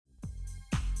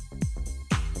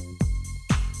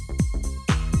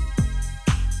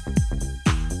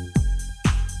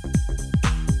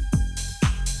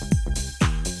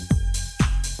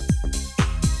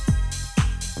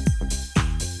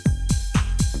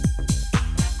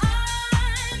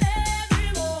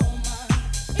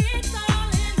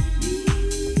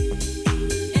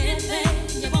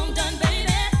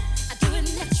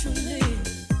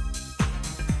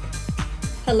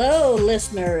Hello,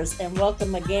 listeners, and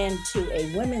welcome again to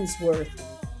A Women's Worth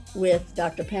with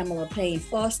Dr. Pamela Payne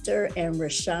Foster and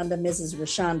Mrs.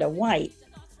 Rashonda White.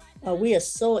 We are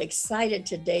so excited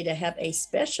today to have a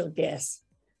special guest.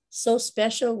 So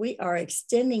special, we are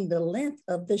extending the length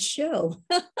of the show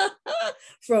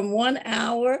from 1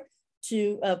 hour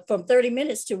to from 30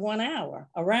 minutes to 1 hour,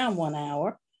 around 1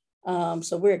 hour.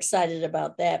 So we're excited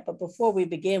about that. But before we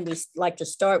begin, we'd like to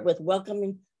start with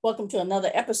welcome to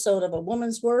another episode of A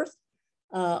Woman's Worth.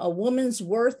 A woman's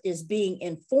worth is being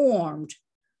informed.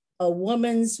 A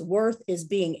woman's worth is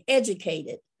being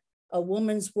educated. A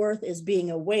woman's worth is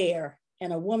being aware.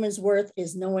 And a woman's worth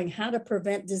is knowing how to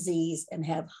prevent disease and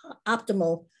have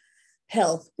optimal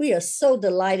health. We are so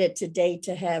delighted today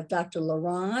to have Dr.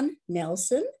 LaRon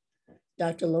Nelson.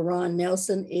 Dr. LaRon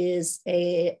Nelson is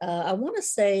I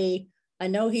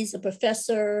know he's a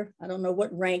professor. I don't know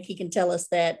what rank, he can tell us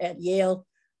that, at Yale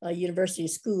University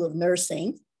School of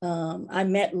Nursing. I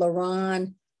met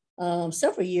LaRon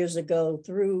several years ago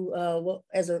through,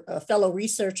 as a fellow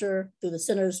researcher through the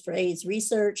Centers for AIDS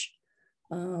Research,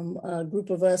 a group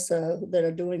of us that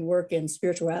are doing work in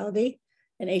spirituality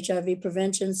and HIV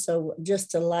prevention. So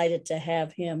just delighted to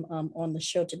have him on the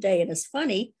show today. And it's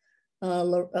funny,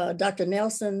 Dr.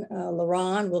 Nelson,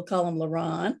 LaRon, we'll call him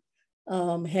LaRon,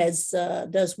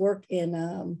 does work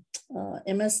in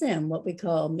MSM, what we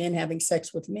call men having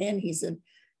sex with men. He's an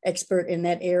expert in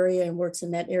that area and works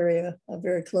in that area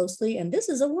very closely. And this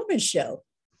is a women's show.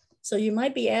 So you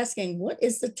might be asking, what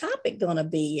is the topic going to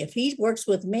be if he works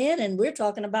with men and we're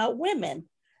talking about women?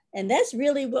 And that's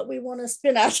really what we want to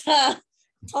spend our time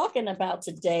talking about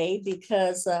today,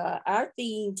 because our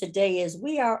theme today is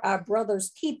we are our brother's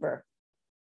keeper.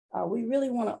 We really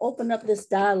want to open up this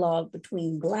dialogue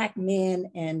between Black men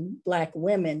and Black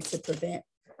women to prevent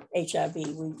HIV.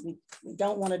 We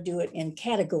don't want to do it in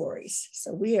categories.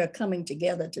 So we are coming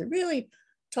together to really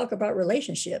talk about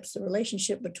relationships, the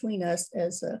relationship between us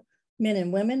as men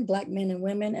and women, Black men and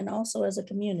women, and also as a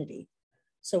community.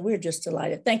 So we're just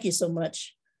delighted. Thank you so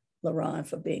much, LaRon,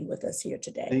 for being with us here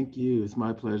today. Thank you. It's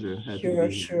my pleasure.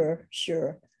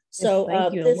 Sure. So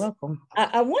thank you. Welcome.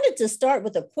 I wanted to start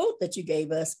with a quote that you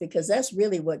gave us, because that's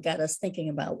really what got us thinking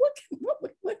about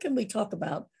what can we talk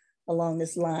about along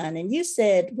this line. And you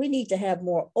said we need to have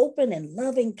more open and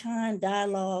loving, kind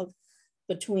dialogue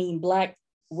between Black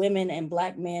women and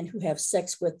Black men who have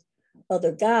sex with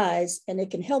other guys, and it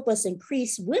can help us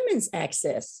increase women's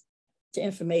access to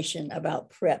information about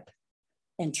PrEP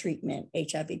and treatment,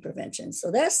 HIV prevention.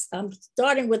 So I'm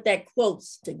starting with that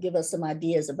quotes to give us some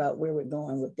ideas about where we're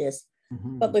going with this.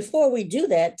 Mm-hmm. But before we do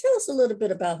that, tell us a little bit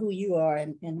about who you are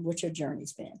and what your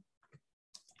journey's been.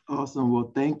 Awesome.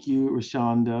 Well, thank you,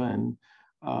 Rashonda and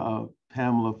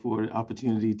Pamela, for the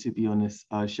opportunity to be on this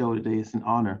show today. It's an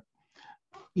honor.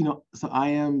 So I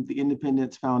am the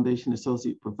Independence Foundation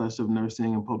Associate Professor of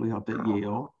Nursing and Public Health at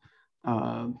Yale.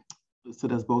 So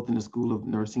that's both in the School of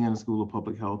Nursing and the School of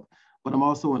Public Health. But I'm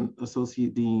also an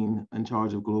Associate Dean in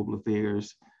charge of Global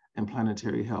Affairs and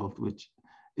Planetary Health, which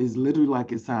is literally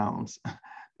like it sounds,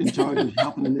 in charge of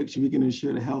helping to make sure we can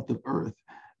ensure the health of Earth.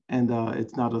 And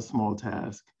it's not a small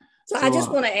task. So I just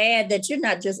want to add that you're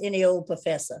not just any old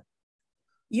professor.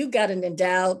 You got an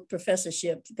endowed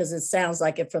professorship, because it sounds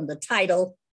like it from the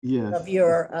title of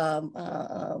your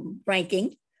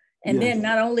ranking. And then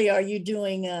not only are you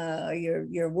doing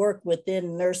your work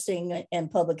within nursing and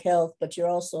public health, but you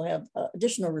also have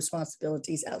additional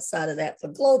responsibilities outside of that for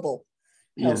global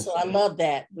health. So I love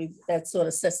that. That sort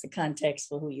of sets the context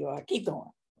for who you are. Keep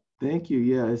going. Thank you.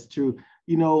 Yeah, it's true.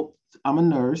 I'm a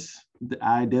nurse.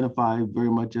 I identify very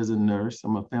much as a nurse.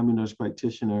 I'm a family nurse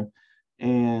practitioner.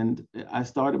 And I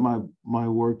started my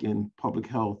work in public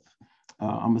health.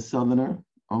 I'm a Southerner.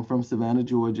 I'm from Savannah,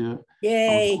 Georgia.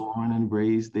 Yay. I was born and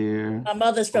raised there. My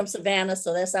mother's from Savannah,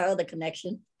 so that's our other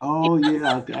connection. Oh,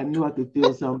 yeah. I knew I could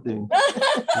feel something.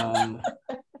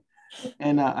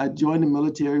 And I joined the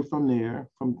military from there,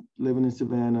 from living in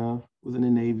Savannah, was in the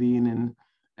Navy. And then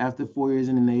after 4 years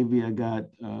in the Navy, I got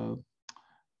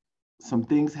some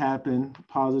things happened,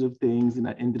 positive things, and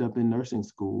I ended up in nursing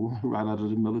school right out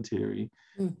of the military.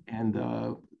 And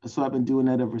so I've been doing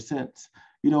that ever since.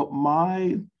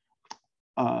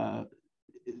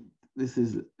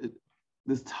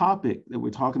 This topic that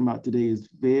we're talking about today is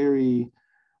very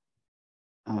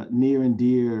near and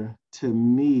dear to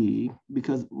me,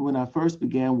 because when I first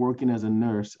began working as a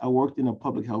nurse, I worked in a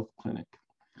public health clinic.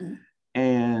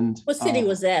 And what city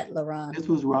was that, LaRon? This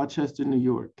was Rochester, New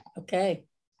York. Okay.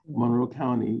 Monroe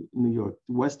County, New York,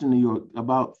 Western New York,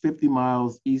 about 50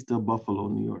 miles east of Buffalo,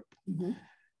 New York.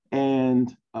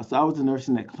 And so I was a nurse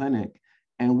in that clinic,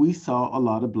 and we saw a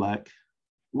lot of Black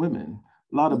women.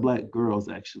 a lot of Black girls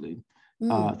actually.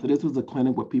 So this was a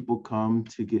clinic where people come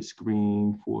to get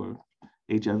screened for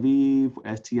HIV, for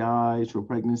STIs, for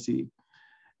pregnancy.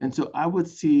 And so I would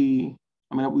see,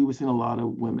 we were seeing a lot of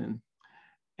women.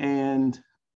 And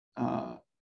I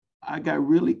got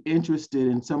really interested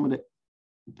in some of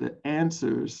the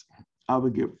answers I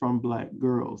would get from Black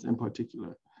girls in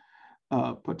particular,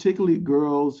 particularly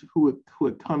girls who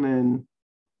would come in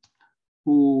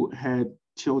who had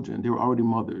children. They were already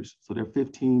mothers. So they're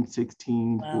 15,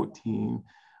 16, wow. 14,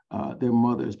 they're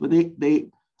mothers. But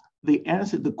they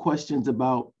answered the questions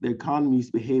about their economy's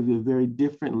behavior very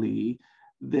differently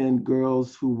than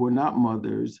girls who were not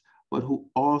mothers, but who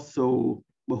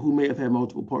may have had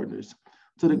multiple partners.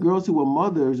 So the girls who were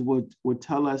mothers would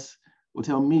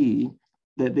tell me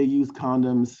that they use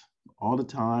condoms all the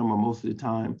time or most of the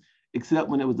time, except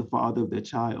when it was the father of their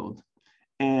child.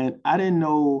 And I didn't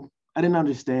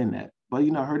understand that. But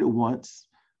I heard it once,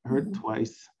 I heard it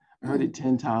twice, I heard it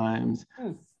 10 times.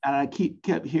 And I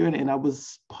kept hearing it, and I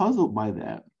was puzzled by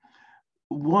that.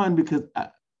 One, because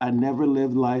I never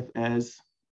lived life as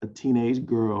a teenage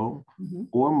girl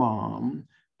or mom,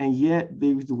 and yet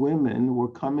these women were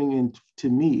coming in to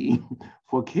me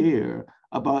for care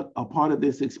about a part of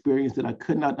this experience that I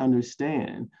could not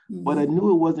understand. But I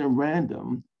knew it wasn't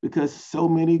random because so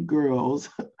many girls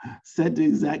said the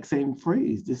exact same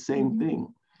phrase, the same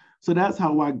thing. So that's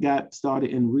how I got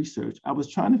started in research. I was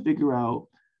trying to figure out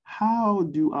how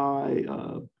do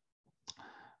I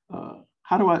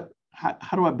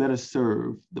better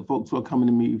serve the folks who are coming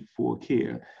to me for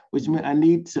care, which meant I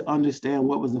need to understand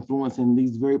what was influencing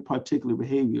these very particular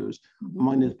behaviors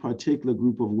among this particular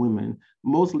group of women,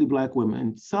 mostly Black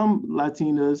women, some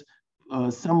Latinas,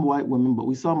 some white women, but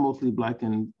we saw mostly Black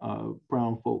and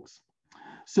brown folks.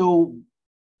 So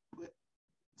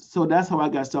that's how I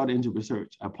got started into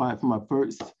research. I applied for my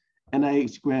first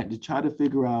NIH grant to try to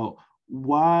figure out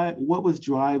what was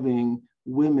driving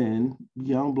women,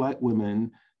 young Black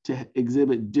women, to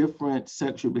exhibit different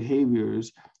sexual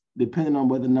behaviors depending on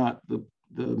whether or not the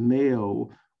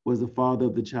male was the father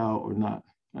of the child or not.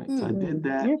 Right? So I did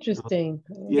that. Interesting.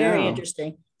 Very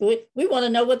interesting. We want to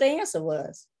know what the answer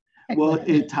was. Well,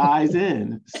 it ties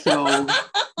in. So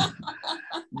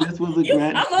this was a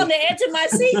grant. I'm on the edge of my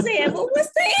seat saying, well,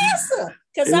 what's the answer?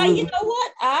 Because you know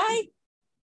what? I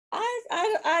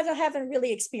haven't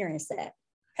really experienced that.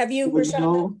 Have you,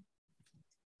 Rashonda?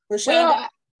 Well,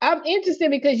 I'm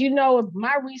interested because,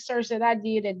 my research that I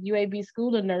did at UAB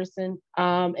School of Nursing,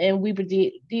 and we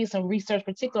did some research,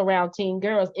 particularly around teen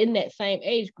girls in that same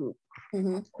age group.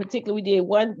 Particularly, we did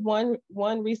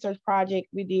one research project,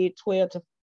 we did 12 to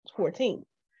 14.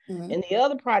 And the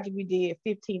other project we did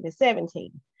 15 to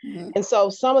 17. And so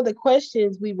some of the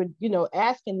questions we were,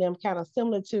 asking them kind of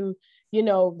similar to,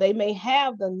 they may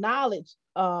have the knowledge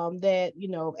that,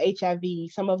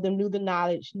 HIV, some of them knew the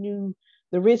knowledge, knew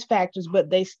the risk factors, but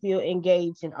they still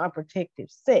engaged in unprotected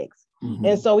sex.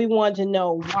 And so we wanted to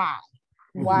know why.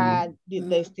 Why did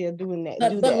they still doing that?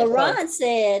 But LaRon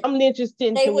said, I'm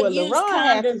interested in what LaRon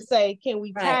has to say. Can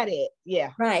we tie that?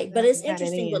 Yeah. Right. But it's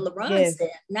interesting what LaRon said,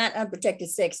 not unprotected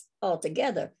sex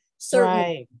altogether,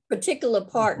 certain particular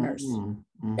partners.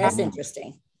 That's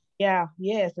interesting. Yeah,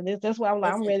 yes. And that's why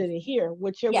I'm ready to hear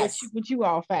what you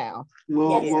all found.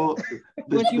 Well,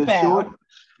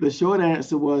 the short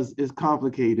answer was it's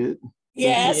complicated.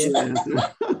 Yes.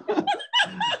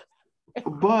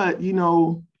 But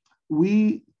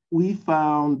we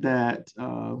found that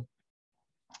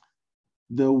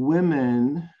the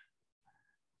women,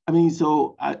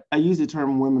 so I use the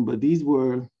term women, but these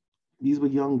were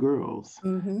young girls,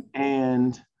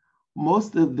 and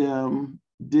most of them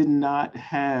did not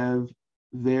have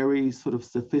very sort of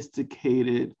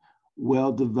sophisticated,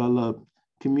 well-developed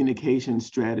communication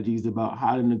strategies about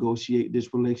how to negotiate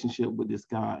this relationship with this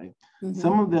guy.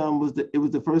 Some of them it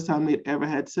was the first time they'd ever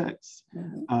had sex,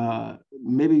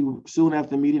 maybe soon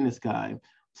after meeting this guy.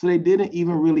 So they didn't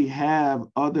even really have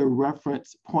other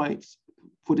reference points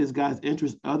for this guy's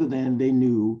interest other than they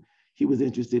knew he was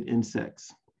interested in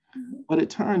sex. But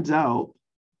it turns out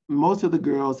most of the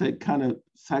girls had kind of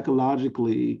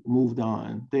psychologically moved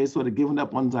on. They had sort of given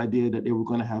up on this idea that they were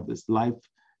going to have this life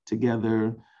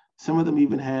together. Some of them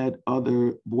even had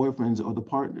other boyfriends or other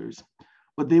partners,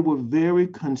 but they were very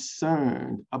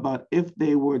concerned about if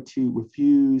they were to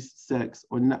refuse sex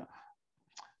or not.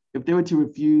 If they were to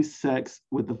refuse sex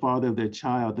with the father of their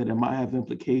child, that it might have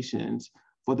implications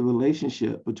for the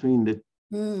relationship between the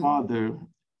father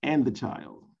and the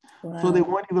child. Wow. So they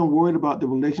weren't even worried about the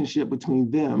relationship between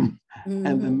them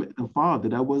and the father.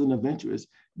 That wasn't of interest.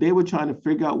 They were trying to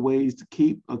figure out ways to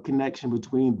keep a connection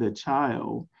between the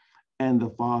child and the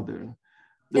father.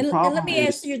 The problem let me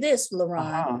ask you this,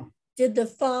 LaRon. Did the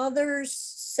fathers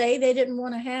say they didn't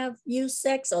want to have use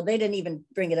sex, or they didn't even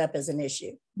bring it up as an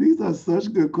issue? These are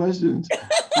such good questions.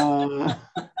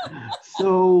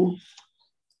 So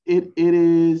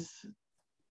it's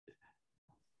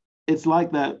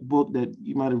like that book that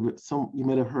you might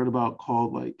have heard about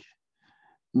called like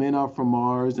Men Are From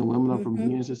Mars and Women Are From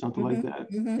Venus or something like that.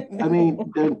 I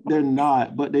mean, they're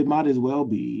not, but they might as well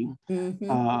be,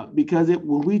 because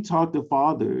when we talk to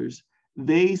fathers,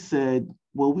 they said,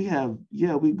 well, we have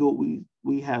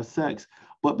sex,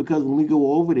 but because when we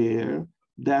go over there,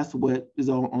 that's what is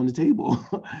on the table.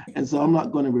 And so I'm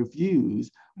not going to refuse.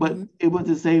 But it was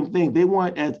the same thing. They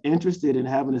weren't as interested in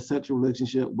having a sexual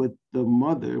relationship with the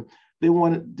mother. They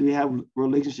wanted to have a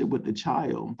relationship with the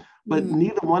child. But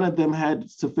neither one of them had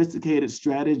sophisticated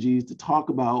strategies to talk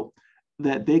about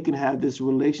that they can have this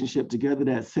relationship together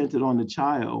that's centered on the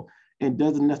child and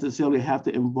doesn't necessarily have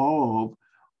to involve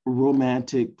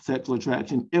romantic sexual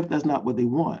attraction if that's not what they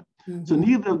want. So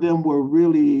neither of them were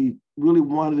really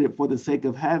wanted it for the sake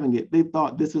of having it. They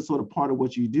thought this is sort of part of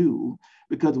what you do,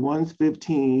 because one's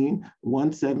 15,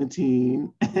 one's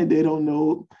 17, and they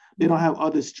don't have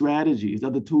other strategies,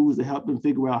 other tools to help them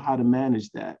figure out how to manage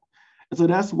that. And so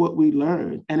that's what we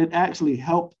learned. And it actually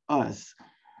helped us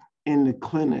in the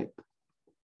clinic,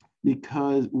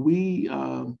 because we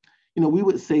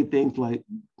would say things like,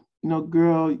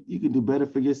 girl, you can do better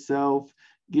for yourself.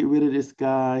 Get rid of this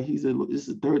guy. This is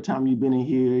the third time you've been in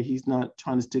here. He's not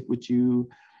trying to stick with you.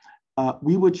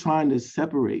 We were trying to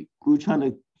separate. We were trying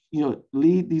to,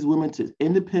 lead these women to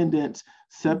independence,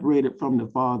 separated from the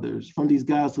fathers, from these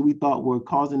guys who we thought were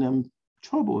causing them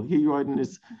trouble. Here you are in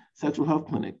this sexual health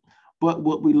clinic. But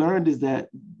what we learned is that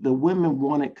the women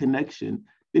wanted connection.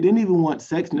 They didn't even want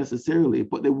sex necessarily,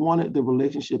 but they wanted the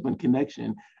relationship and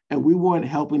connection. And we weren't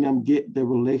helping them get the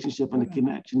relationship and the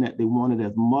connection that they wanted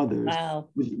as mothers,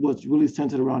 which was really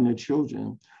centered around their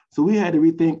children. So we had to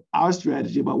rethink our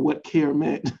strategy about what care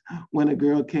meant when a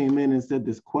girl came in and said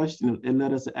this question, and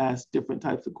let us ask different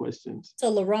types of questions. So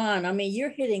LaRon, I mean, you're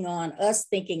hitting on us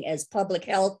thinking as public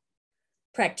health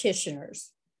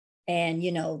practitioners and,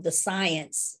 the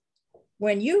science.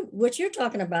 What you're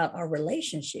talking about are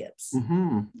relationships.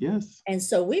 Yes. And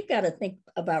so we've got to think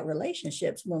about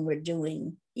relationships when we're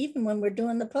doing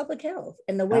the public health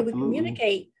and the way we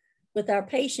communicate with our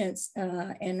patients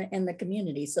and the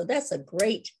community. So that's a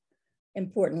great,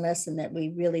 important lesson that we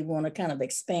really want to kind of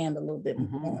expand a little bit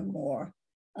more.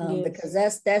 Because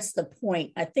that's the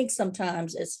point. I think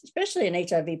sometimes, especially in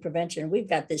HIV prevention, we've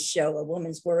got this show, A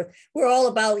Woman's Worth. We're all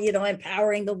about,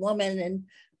 empowering the woman and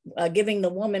giving the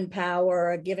woman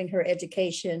power, giving her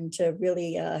education to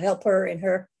really help her in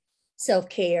her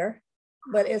self-care,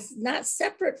 but it's not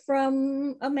separate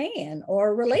from a man or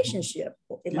a relationship.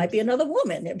 It might be another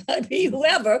woman, it might be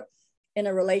whoever in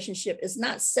a relationship. It's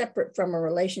not separate from a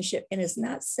relationship, and it's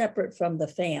not separate from the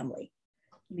family.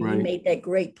 You made that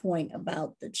great point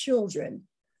about the children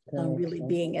really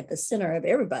being at the center of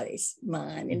everybody's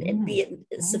mind, and be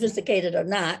it sophisticated or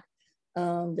not,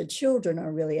 the children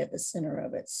are really at the center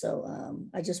of it. So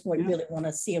I just really want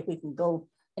to see if we can go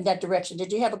in that direction.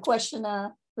 Did you have a question,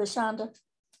 Rashonda?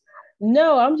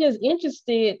 No, I'm just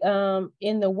interested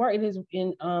in the work. It is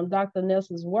in Dr.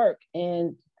 Nelson's work,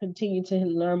 and continue to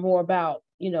learn more about,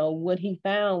 what he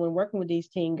found when working with these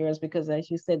teen girls, because as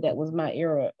you said, that was my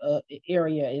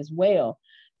area as well.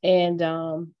 And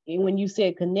when you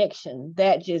said connection,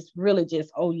 that just really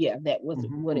that was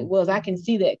what it was. I can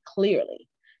see that clearly.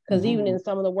 Because even in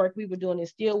some of the work we were doing, it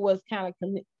still was kind of,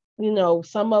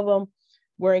 some of them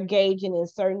were engaging in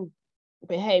certain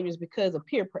behaviors because of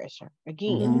peer pressure,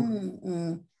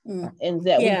 again. And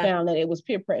that we found that it was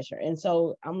peer pressure. And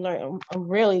so I'm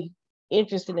really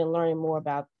interested in learning more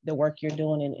about the work you're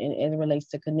doing and it relates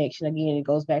to connection. Again, it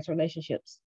goes back to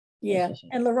relationships. Yeah.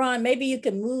 And LaRon, maybe you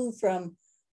can move from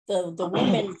the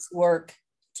women's work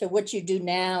to what you do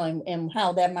now and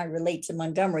how that might relate to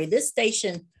Montgomery. This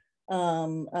station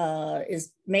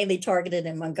is mainly targeted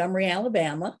in Montgomery,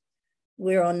 Alabama.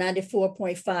 We're on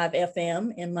 94.5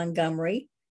 FM in Montgomery,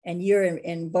 and you're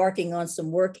embarking on some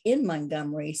work in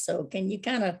Montgomery. So can you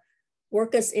kind of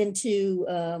work us into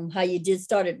how you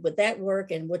started with that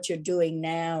work and what you're doing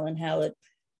now and how it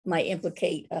might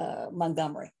implicate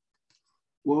Montgomery?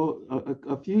 Well,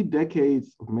 a few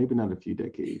decades, maybe not a few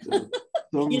decades.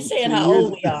 You're saying how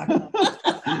old we are.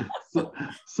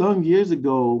 Some years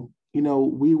ago,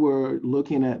 we were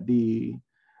looking at the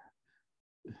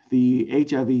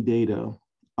HIV data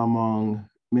among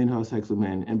men who have sex with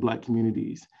men in Black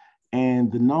communities, and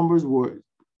the numbers were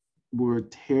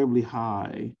terribly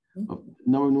high. The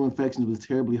number of new infections was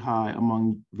terribly high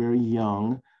among very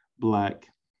young Black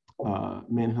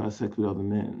men who have sex with other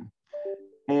men.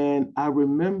 And I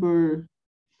remember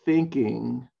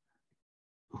thinking,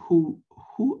 who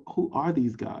are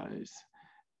these guys?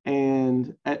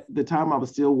 And at the time, I was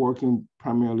still working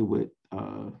primarily with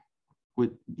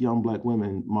young Black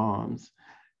women, moms.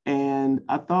 And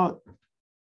I thought,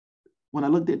 when I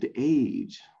looked at the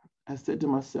age, I said to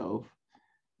myself,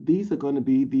 these are going to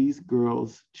be these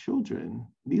girls' children.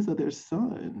 These are their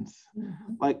sons.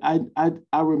 Mm-hmm. Like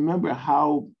I remember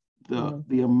how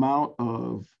the amount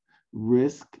of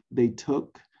risk they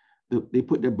took. They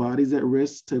put their bodies at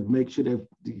risk to make sure that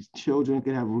these children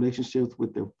can have relationships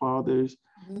with their fathers,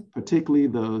 mm-hmm. particularly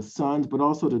the sons, but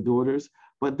also the daughters.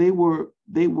 But they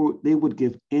would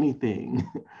give anything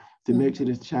to make sure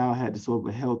this child had sort of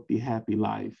a healthy, happy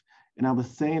life. And I was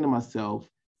saying to myself,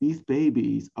 these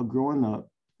babies are growing up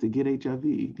to get HIV.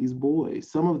 These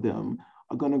boys, some of them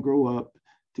are going to grow up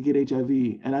to get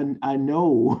HIV. And I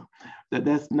know that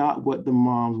that's not what the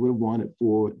moms would have wanted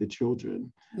for the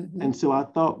children. Mm-hmm. And so I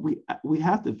thought we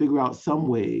have to figure out some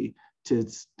way to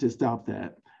stop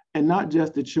that. And not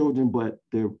just the children, but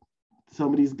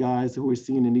some of these guys who we're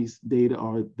seeing in these data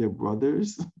are their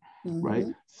brothers, mm-hmm. right?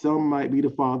 Some might be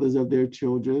the fathers of their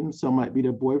children, some might be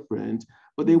their boyfriends,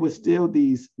 but they were still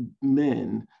these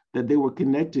men that they were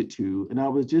connected to. And I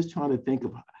was just trying to think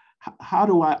of how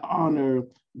do I honor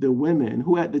the women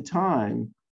who at the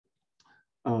time,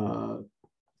 how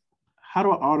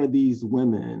do I honor these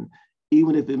women,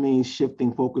 even if it means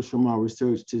shifting focus from our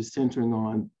research to centering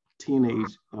on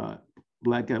teenage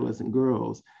Black adolescent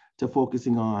girls to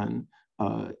focusing on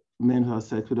men who have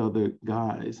sex with other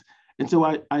guys. And so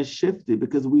I shifted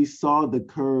because we saw the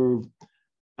curve.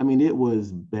 I mean, it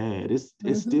was bad. It's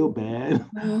still bad,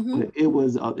 mm-hmm. but it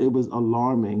was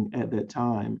alarming at that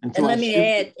time. And so let me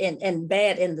add, and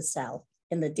bad in the South,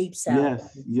 in the deep South.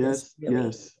 Yes.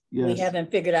 We haven't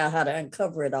figured out how to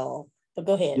uncover it all. But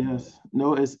go ahead. Yes,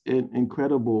 no, it's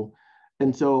incredible.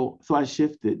 And so I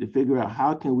shifted to figure out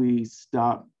how can we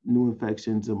stop new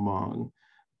infections among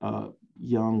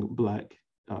young Black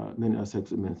men who have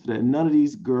sex with men, so that none of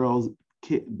these girls,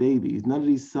 babies, none of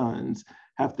these sons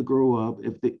have to grow up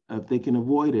if they can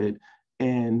avoid it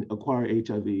and acquire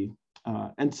HIV.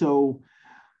 And so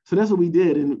that's what we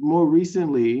did. And more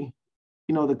recently,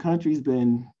 the country's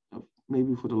been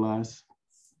maybe for the last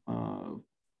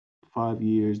 5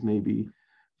 years, maybe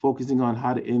focusing on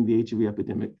how to end the HIV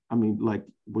epidemic. I mean, like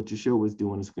what your show was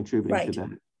doing is contributing to that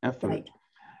effort. Right.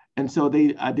 And so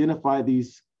they identified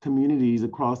these communities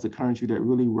across the country that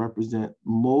really represent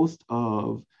most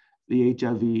of the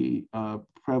HIV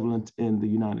prevalence in the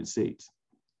United States.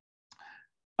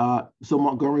 So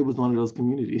Montgomery was one of those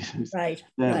communities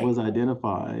that was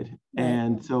identified. Right.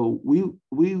 And so we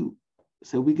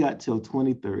got till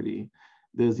 2030.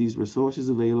 There's these resources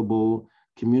available,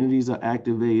 communities are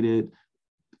activated,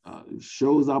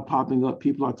 shows are popping up,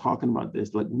 people are talking about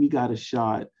this. Like, we got a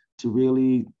shot to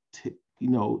really,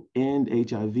 end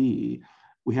HIV.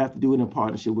 We have to do it in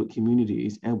partnership with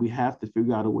communities, and we have to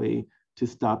figure out a way to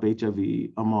stop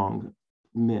HIV among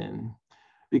men,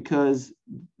 because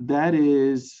that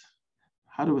is,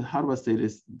 how do I say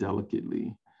this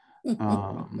delicately?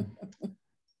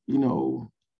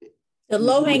 The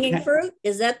low-hanging fruit?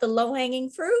 Is that the low-hanging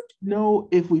fruit? No,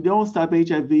 if we don't stop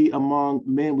HIV among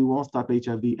men, we won't stop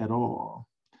HIV at all,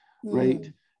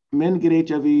 right? Men get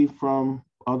HIV from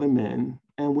other men,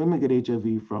 and women get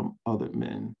HIV from other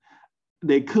men.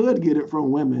 They could get it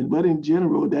from women, but in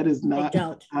general, that is not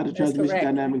how the transmission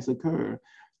dynamics occur.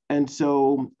 And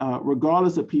so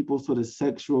regardless of people's sort of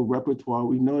sexual repertoire,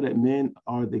 we know that men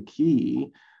are the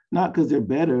key, not because they're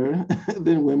better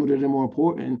than women or they're more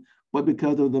important, but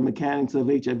because of the mechanics of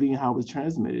HIV and how it's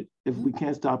transmitted. If we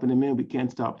can't stop it in men, we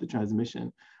can't stop the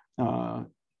transmission,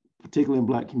 particularly in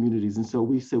Black communities. And so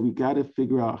we said, we got to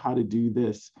figure out how to do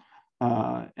this.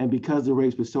 And because the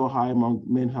rates were so high among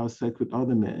men who have sex with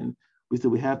other men, we said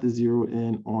we have to zero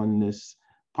in on this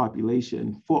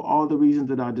population for all the reasons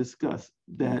that I discussed,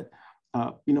 that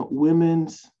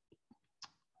women's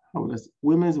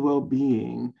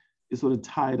well-being is sort of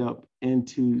tied up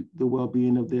into the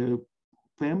well-being of their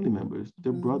family members,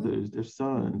 their brothers, their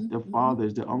sons, their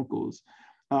fathers, their uncles,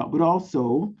 but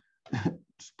also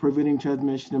preventing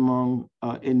transmission among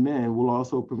in men will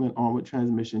also prevent onward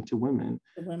transmission to women,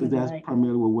 because that's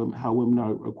primarily what how women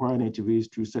are acquiring HIV is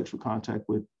through sexual contact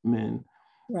with men.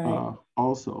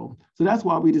 Also. So that's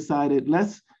why we decided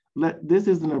this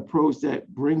is an approach that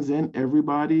brings in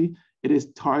everybody. It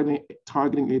is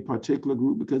targeting a particular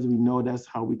group because we know that's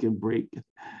how we can break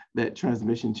that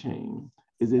transmission chain.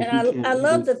 I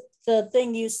love the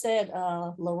thing you said,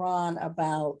 LaRon,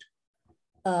 about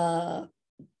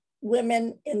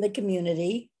women in the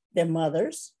community their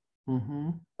mothers. Mm-hmm.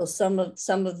 So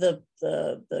some of the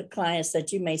clients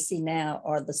that you may see now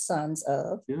are the sons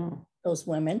of those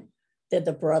women. They're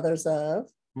the brothers of.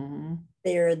 Mm-hmm.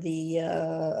 They're the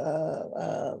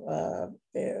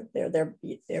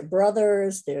their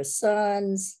brothers, their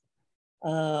sons,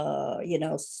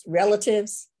 relatives.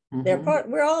 Mm-hmm. They're part.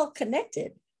 We're all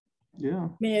connected. Yeah. I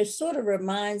mean, it sort of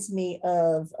reminds me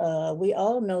of we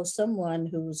all know someone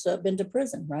who's been to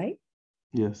prison, right?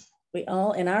 Yes. We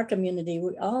all in our community,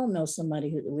 we all know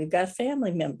somebody who we've got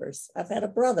family members. I've had a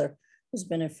brother who's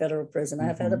been in federal prison. Mm-hmm.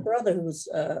 I've had a brother who's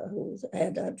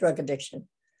had drug addiction.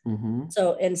 Mm-hmm.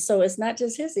 So it's not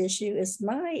just his issue, it's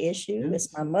my issue, Yes.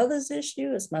 it's my mother's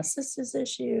issue, it's my sister's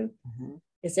issue, Mm-hmm.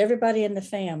 it's everybody in the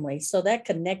family. So that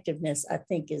connectiveness, I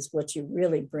think, is what you're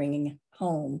really bringing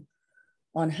home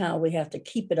on how we have to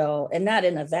keep it all, and not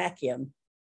in a vacuum,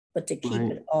 but to keep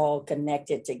it all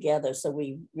connected together so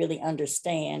we really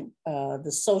understand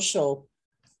the social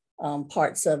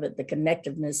parts of it, the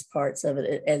connectiveness parts of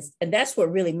it. And that's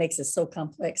what really makes it so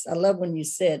complex. I love when you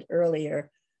said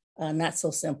earlier, not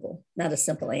so simple, not a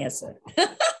simple answer.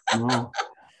 No.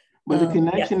 But the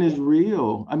connection is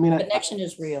real. I mean, the connection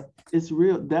is real. It's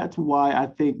real. That's why I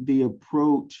think the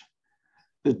approach,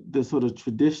 the sort of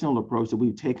traditional approach that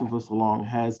we've taken for so long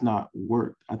has not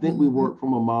worked. I think we work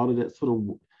from a model that's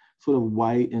sort of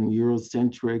white and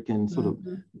Eurocentric and sort of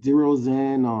zeroes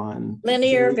in on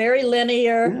linear, very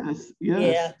linear. Yes.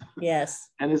 Yeah, yes.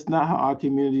 And it's not how our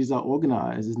communities are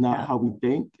organized. It's not how we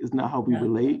think. It's not how we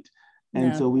relate.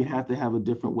 And so we have to have a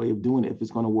different way of doing it if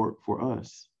it's going to work for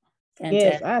us.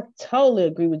 Fantastic. Yes, I totally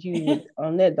agree with you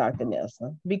on that, Dr.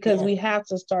 Nelson, because we have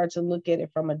to start to look at it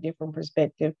from a different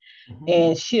perspective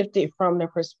and shift it from the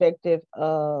perspective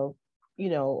of,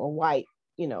 a white,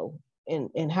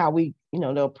 and how we,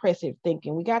 the oppressive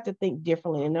thinking. We got to think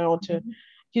differently in order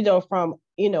to, from,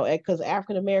 because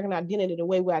African-American identity, the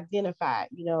way we identify,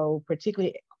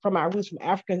 particularly from our roots from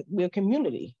Africa, we're a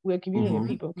community. We're a community,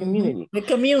 people, community. We're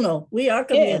communal. We are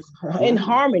communal. Yes, in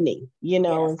harmony,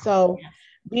 and so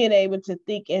being able to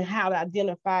think and how to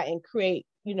identify and create,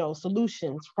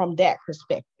 solutions from that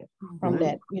perspective, from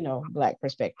that, Black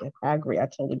perspective. I agree. I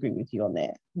totally agree with you on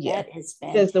that. Yeah. That is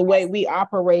fantastic. Because the way we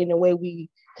operate and the way we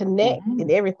connect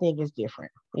and everything is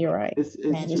different. You're right.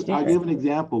 I'll give an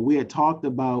example. We had talked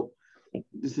about,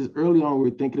 this is early on,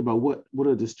 we were thinking about what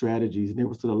are the strategies, and they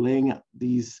were sort of laying out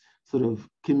these sort of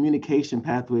communication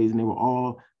pathways, and they were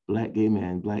all Black gay man,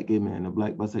 and Black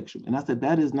bisexual. And I said,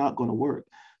 that is not going to work.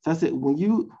 So I said,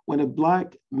 when a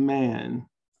Black man,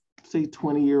 say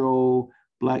 20-year-old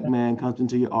Black man comes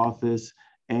into your office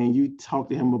and you talk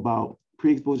to him about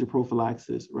pre-exposure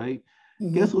prophylaxis, right?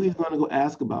 Guess what he's going to go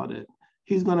ask about it?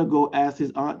 He's going to go ask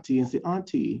his auntie and say,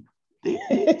 Auntie,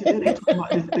 they talk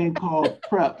about this thing called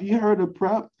PrEP. You heard of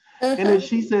PrEP? And if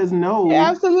she says no, you're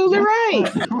absolutely right.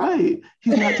 Right.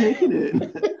 He's not taking it.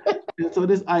 And so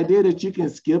this idea that you can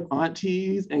skip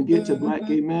aunties and get to Black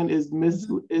gay men is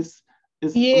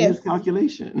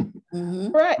miscalculation.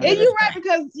 Right. And you're right,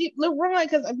 because LaRon,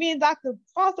 because me and Dr.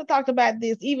 Foster talked about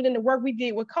this, even in the work we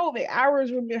did with COVID. I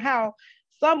remember how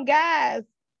some guys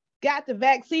got the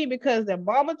vaccine because their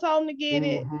mama told them to get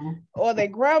it, or their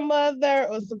grandmother,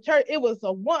 or some church. It was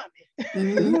a woman.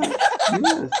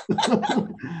 Yes.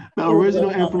 The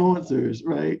original influencers,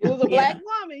 right? It was a Black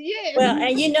woman, yes. Well,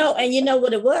 and you know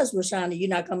what it was, Rashonda, you're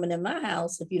not coming in my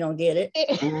house if you don't get it.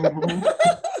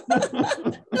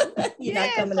 You're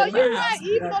not coming so in you're my right. house.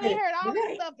 Even though they heard all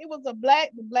this stuff, it was a black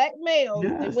male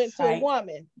that went to a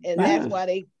woman. And that's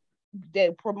why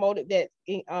they promoted that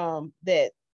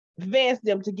that advanced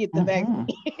them to get the vaccine.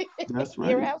 That's right.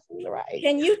 You're absolutely right.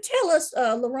 Can you tell us,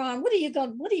 LaRon, what are you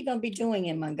going to be doing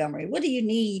in Montgomery? What do you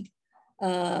need?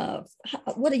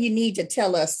 What do you need to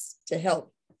tell us to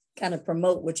help kind of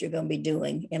promote what you're going to be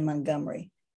doing in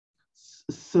Montgomery?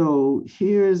 So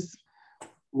here's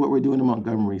what we're doing in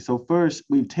Montgomery. So first,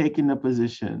 we've taken a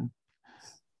position.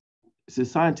 It's a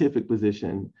scientific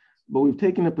position, but we've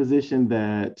taken a position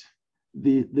that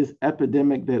this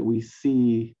epidemic that we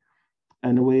see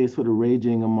and the way it's sort of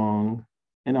raging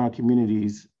in our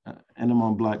communities and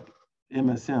among Black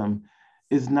MSM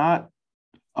is not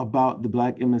about the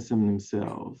Black MSM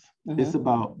themselves. It's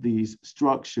about these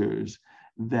structures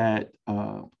that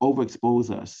overexpose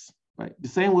us, right? The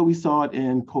same way we saw it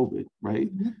in COVID, right?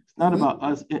 It's not about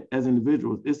us as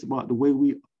individuals. It's about the way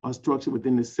we are structured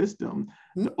within the system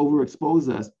to overexpose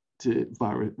us to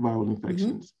viral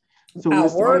infections. So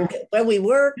our work, where we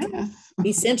work,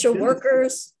 essential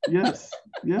workers. Yes,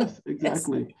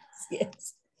 exactly.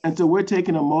 Yes. And so we're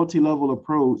taking a multi-level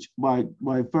approach by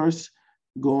first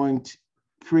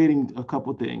creating a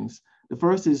couple things. The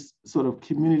first is sort of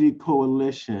community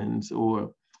coalitions,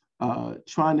 or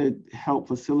trying to help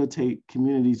facilitate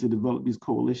communities to develop these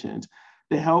coalitions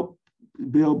to help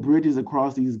build bridges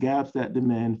across these gaps that the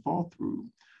men fall through.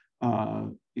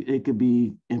 It could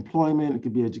be employment, it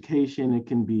could be education, it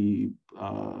can be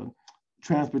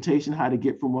transportation, how to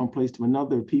get from one place to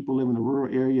another. People live in a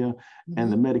rural area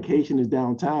and the medication is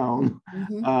downtown,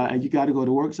 and you got to go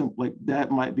to work. Like that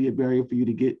might be a barrier for you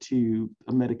to get to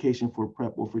a medication for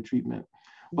PrEP or for treatment.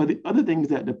 But the other thing is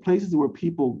that the places where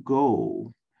people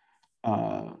go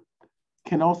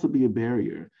can also be a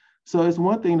barrier. So it's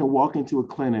one thing to walk into a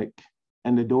clinic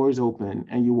and the door is open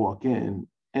and you walk in.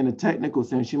 In a technical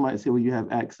sense, you might say, well, you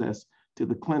have access to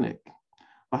the clinic,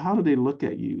 but how do they look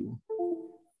at you,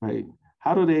 right?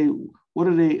 How do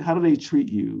they treat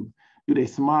you? Do they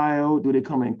smile? Do they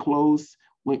come in close?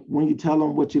 When you tell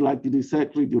them what you like to do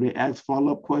sexually, do they ask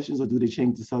follow-up questions or do they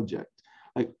change the subject?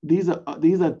 Like these are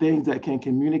things that can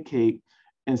communicate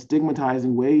in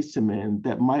stigmatizing ways to men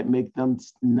that might make them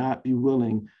not be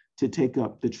willing to take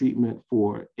up the treatment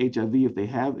for HIV if they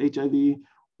have HIV,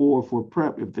 or for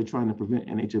PrEP if they're trying to prevent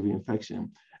an HIV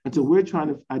infection. And so we're trying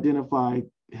to identify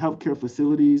healthcare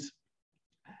facilities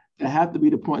that have to be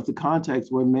the points of contact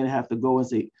where men have to go and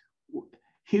say,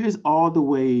 here's all the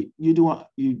way you're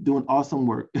doing awesome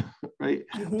work, right?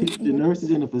 The nurses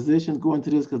and the physicians go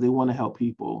into this because they want to help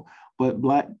people, but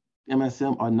Black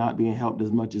MSM are not being helped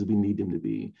as much as we need them to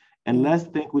be. And let's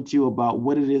think with you about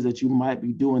what it is that you might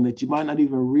be doing that you might not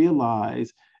even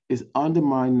realize is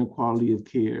undermining the quality of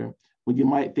care, when you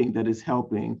might think that it's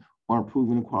helping or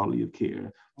improving the quality of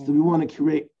care. So we want to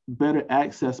create better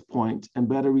access points and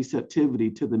better receptivity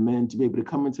to the men to be able to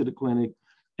come into the clinic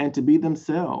and to be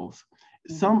themselves.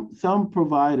 Some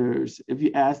providers, if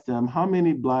you ask them, how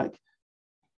many Black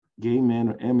gay men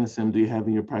or MSM do you have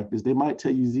in your practice? They might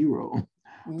tell you 0,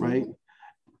 right?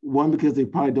 One, because they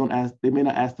probably they may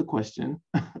not ask the question,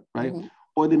 right?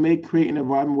 Or they may create an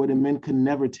environment where the men can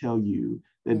never tell you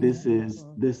that this is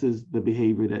the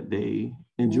behavior that they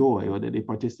enjoy or that they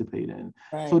participate in.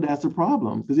 Right. So that's a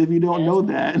problem, because if you don't know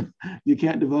that, you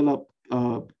can't develop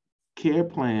care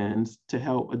plans to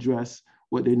help address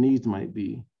what their needs might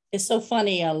be. It's so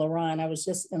funny, LaRon, I was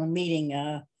just in a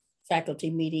meeting, faculty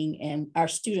meeting, and our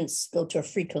students go to a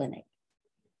free clinic.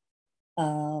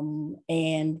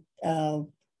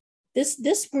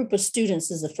 This group of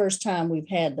students is the first time we've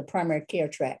had the primary care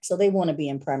track. So they want to be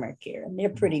in primary care and they're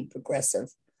pretty progressive.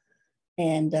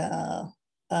 And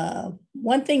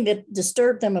one thing that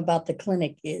disturbed them about the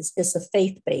clinic is it's a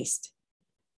faith-based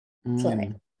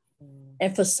clinic.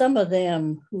 And for some of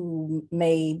them who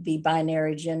may be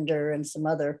binary gender and some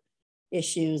other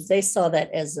issues, they saw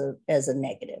that as a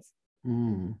negative.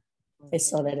 They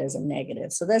saw that as a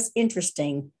negative. So that's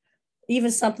interesting.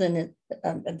 Even something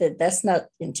that's not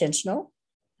intentional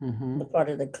on the part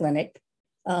of the clinic,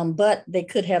 but they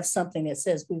could have something that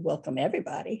says we welcome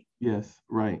everybody. Yes,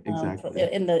 right, exactly.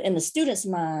 In the student's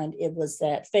mind, it was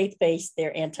that faith-based,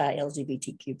 they're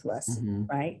anti-LGBTQ plus,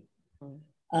 right?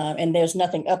 And there's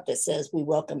nothing up that says we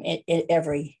welcome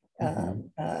every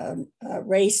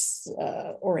race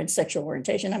or in sexual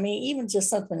orientation. I mean, even just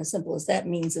something as simple as that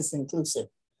means it's inclusive.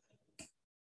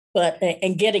 But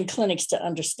and getting clinics to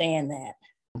understand that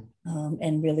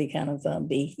and really kind of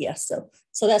be, yes.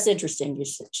 So that's interesting. You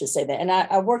should say that. And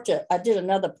I did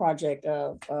another project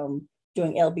of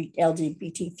doing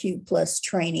LGBTQ plus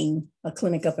training, a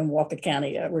clinic up in Walker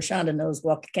County. Rashonda knows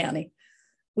Walker County.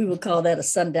 We would call that a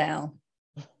sundown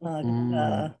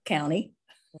county.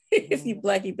 If you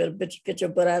Black, you better get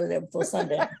your butt out of there before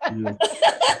sundown.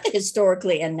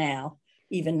 Historically and now.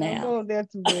 Even now.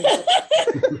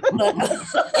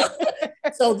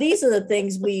 So these are the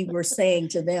things we were saying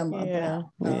to them about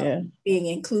being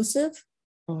inclusive,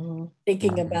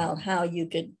 thinking about how you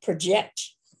could project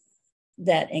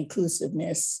that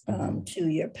inclusiveness to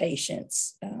your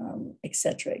patients, et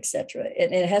cetera, et cetera.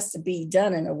 And it has to be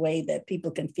done in a way that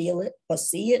people can feel it or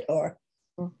see it or,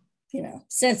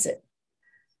 sense it.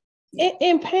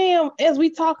 And Pam, as we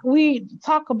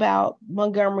talk about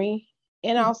Montgomery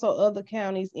and also other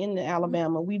counties in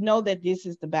Alabama, we know that this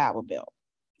is the Bible Belt.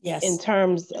 Yes. In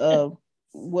terms of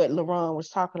what LaRon was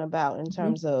talking about, in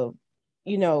terms of,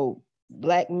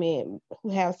 Black men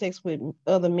who have sex with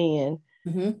other men,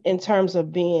 in terms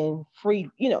of being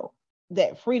free,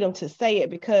 that freedom to say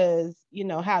it because,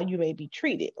 how you may be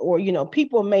treated, or,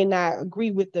 people may not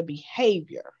agree with the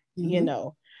behavior,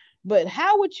 but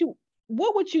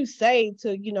what would you say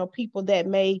to, people that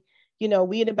may,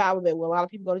 we in the Bible Belt, where a lot of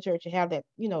people go to church and have that,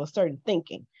 a certain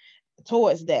thinking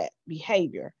towards that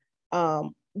behavior.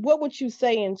 What would you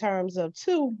say in terms of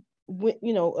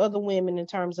other women in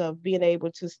terms of being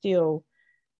able to still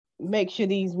make sure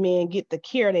these men get the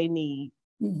care they need,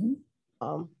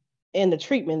 Mm-hmm. And the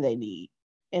treatment they need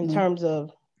in Mm-hmm. terms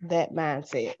of that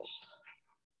mindset.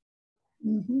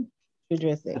 Mm-hmm.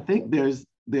 Address it. I think there's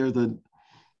a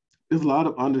lot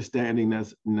of understanding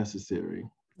that's necessary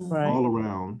all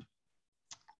around.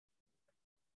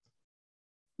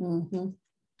 Mm-hmm.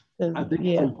 I think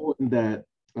it's important that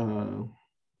to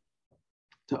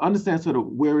understand sort of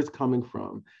where it's coming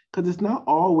from, because it's not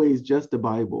always just the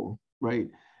Bible, right?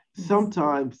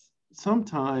 Mm-hmm.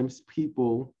 Sometimes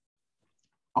people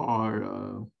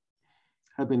are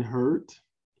have been hurt,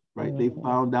 right? Mm-hmm. They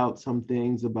found out some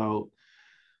things about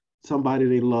somebody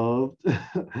they loved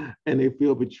and they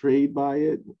feel betrayed by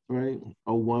it, right?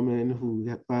 A woman who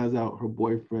finds out her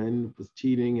boyfriend was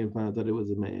cheating and finds out it was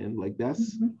a man, like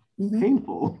that's mm-hmm.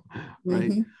 painful,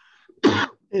 right? Mm-hmm.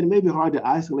 And it may be hard to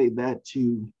isolate that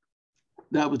to,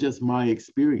 that was just my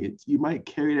experience. You might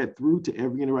carry that through to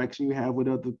every interaction you have with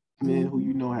other men who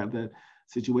you know have that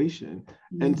situation.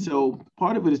 Mm-hmm. And so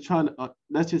part of it is trying to,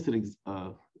 that's just an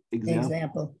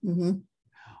example. Mm-hmm.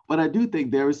 But I do think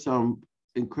there is some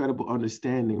incredible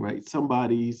understanding, right?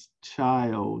 Somebody's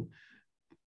child,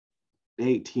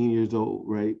 18 years old,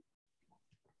 right?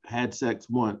 Had sex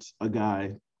once, a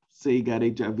guy, say he got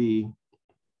HIV,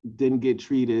 didn't get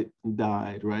treated,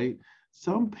 died, right?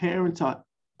 Some parents are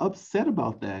upset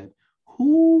about that.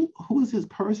 Who is this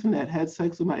person that had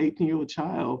sex with my 18-year-old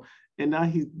child and now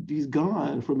he's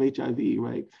gone from HIV,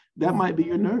 right? That might be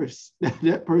your nurse.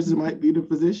 That person might be the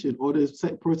physician or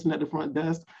the person at the front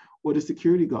desk or the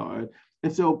security guard.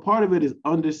 And so part of it is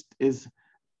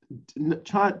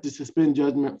trying to suspend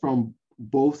judgment from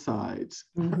both sides,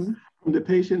 from the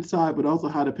patient side, but also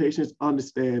how the patients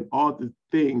understand all the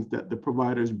things that the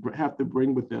providers have to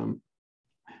bring with them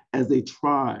as they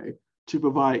try to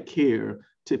provide care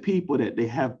to people that they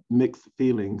have mixed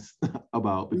feelings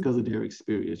about because of their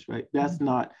experience, right? That's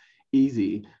not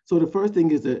easy. So the first thing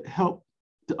is to help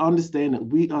to understand that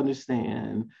we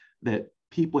understand that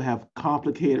people have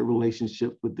complicated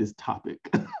relationships with this topic.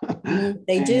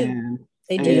 They do.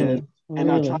 And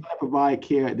are trying to provide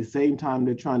care at the same time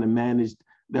they're trying to manage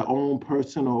their own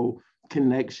personal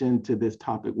connection to this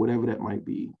topic, whatever that might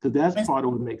be. Because that's part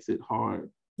of what makes it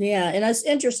hard. Yeah, and it's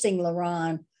interesting,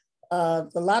 LaRon. A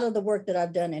lot of the work that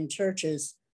I've done in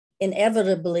churches,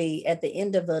 inevitably at the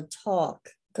end of a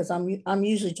talk, because I'm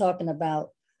usually talking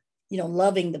about,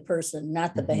 loving the person,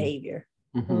 not the behavior.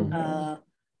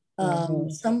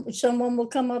 Someone will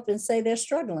come up and say they're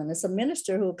struggling. It's a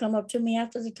minister who will come up to me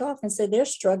after the talk and say they're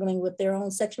struggling with their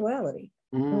own sexuality.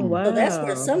 Wow. So that's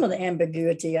where some of the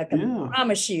ambiguity, I can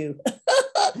promise you.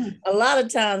 A lot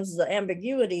of times the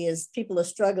ambiguity is people are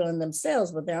struggling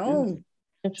themselves with their own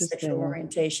sexual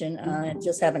orientation and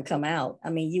just haven't come out. I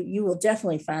mean, you will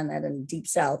definitely find that in the Deep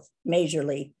South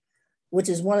majorly, which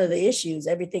is one of the issues.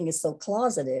 Everything is so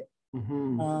closeted.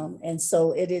 And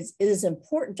so it is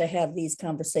important to have these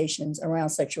conversations around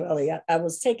sexuality. I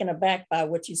was taken aback by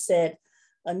what you said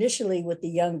initially with the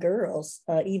young girls,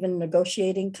 even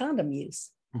negotiating condom use.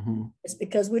 It's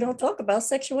because we don't talk about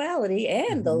sexuality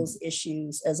and those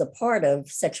issues as a part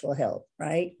of sexual health,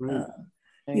 right?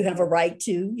 You have a right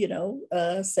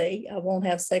to, say, I won't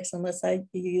have sex unless you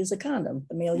use a condom.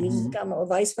 The male uses a condom or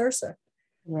vice versa.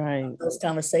 Right. Those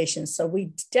conversations. So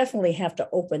we definitely have to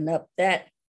open up that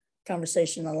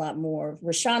conversation a lot more.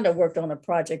 Rashonda worked on a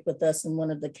project with us in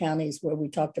one of the counties where we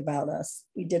talked about us.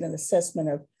 We did an assessment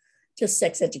of just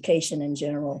sex education in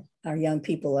general. Our young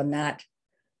people are not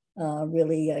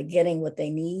really getting what they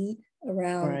need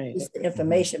around just the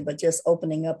information, but just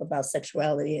opening up about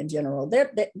sexuality in general.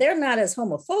 They're not as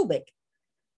homophobic,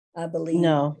 I believe.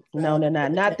 No, they're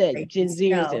not. Not that Gen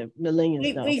Zers and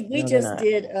millennials. We just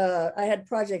did. I had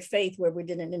Project Faith where we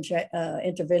did an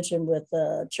intervention with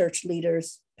church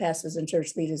leaders, pastors, and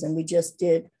church leaders, and we just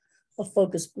did a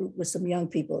focus group with some young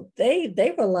people.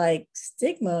 They were like,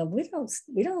 stigma.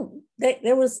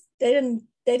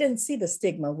 They didn't see the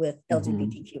stigma with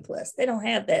LGBTQ plus. They don't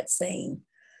have that same.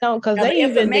 No, because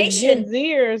the Gen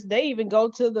Zers, they even go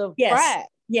to the pride.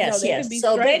 Yes.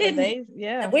 So they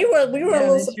didn't. We were a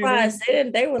little surprised.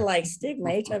 They were like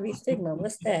stigma, HIV stigma.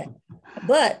 What's that?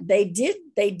 But they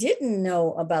didn't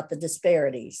know about the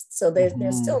disparities. So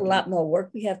there's still a lot more work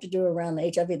we have to do around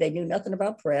the HIV. They knew nothing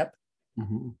about PrEP.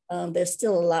 There's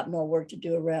still a lot more work to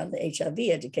do around the HIV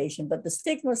education, but the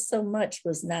stigma so much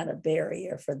was not a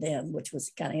barrier for them, which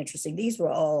was kind of interesting. These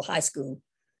were all high school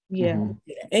Yeah.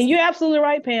 And you're absolutely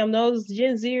right, Pam. Those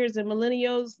Gen Zers and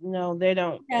millennials, no, they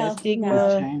don't. That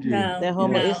stigma, that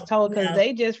homo is told because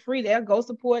they just free. They'll go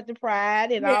support the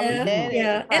pride and all of that.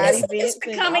 Yeah. And it's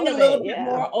becoming a little bit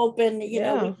more open. You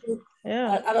know,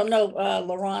 I don't know,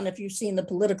 LaRon, if you've seen the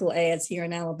political ads here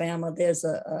in Alabama, there's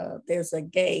a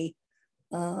gay,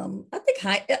 I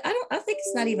think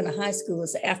it's not even a high school,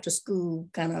 it's an after school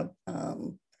kind of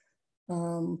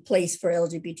place for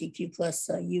LGBTQ plus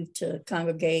youth to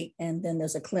congregate. And then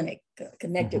there's a clinic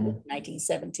connected with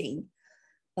 1917.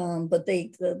 But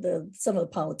some of the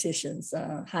politicians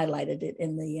highlighted it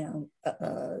in the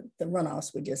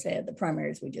runoffs we just had, the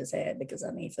primaries we just had, because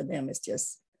I mean, for them, it's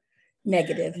just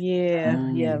negative. But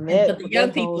the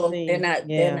young people, they're not,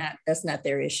 that's not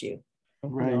their issue.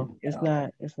 Right. No, it's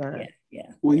not.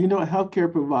 Yeah. Well,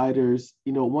 healthcare providers,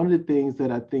 one of the things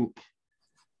that I think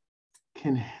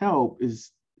can help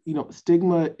is,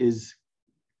 stigma is,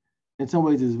 in some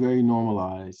ways, is very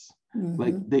normalized.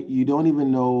 Like that you don't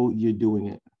even know you're doing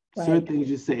it. Right. Certain things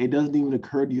you say, it doesn't even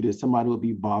occur to you that somebody would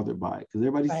be bothered by it, because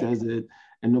everybody says it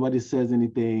and nobody says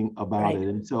anything about it.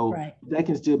 And so that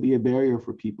can still be a barrier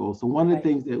for people. So one of the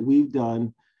things that we've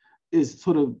done is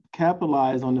sort of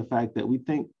capitalize on the fact that we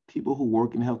think people who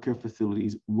work in healthcare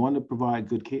facilities want to provide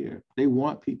good care. They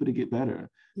want people to get better.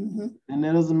 And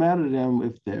that doesn't matter to them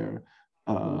if they're,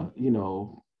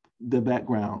 the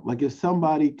background. Like if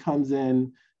somebody comes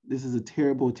in, this is a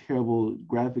terrible, terrible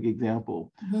graphic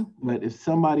example, but if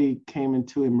somebody came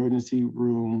into emergency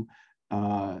room,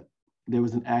 there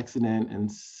was an accident and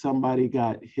somebody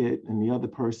got hit and the other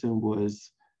person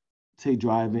was, say,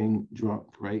 driving drunk,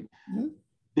 right?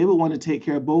 They would want to take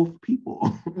care of both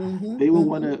people. They would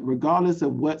want to, regardless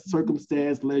of what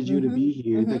circumstance led you to be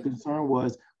here, the concern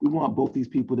was, we want both these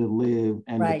people to live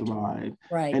and to thrive.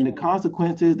 And the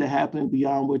consequences that happen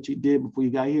beyond what you did before you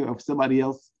got here, or somebody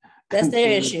else, that's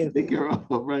their issue. Take care of,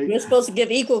 right? You're supposed to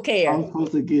give equal care. I'm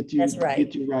supposed to get you,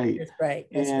 get you right. That's right.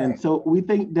 And so we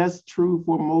think that's true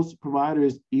for most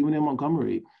providers, even in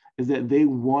Montgomery, is that they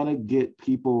want to get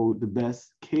people the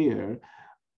best care.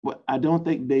 But I don't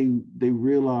think they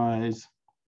realize,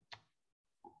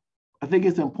 I think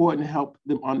it's important to help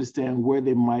them understand where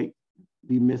they might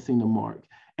be missing the mark.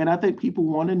 And I think people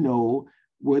want to know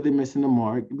where they're missing the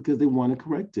mark because they want to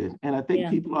correct it. And I think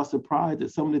people are surprised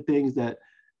at some of the things that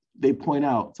they point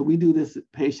out. So we do this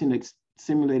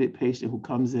simulated patient who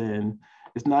comes in.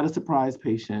 It's not a surprise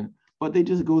patient, but they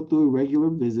just go through a regular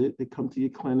visit. They come to your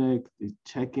clinic, they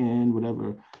check in,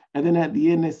 whatever. And then at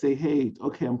the end, they say, hey,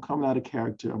 okay, I'm coming out of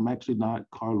character. I'm actually not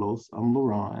Carlos, I'm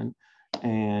LaRon.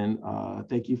 And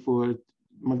thank you for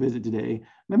my visit today.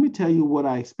 Let me tell you what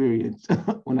I experienced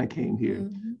when I came here.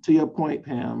 To your point,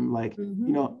 Pam, like,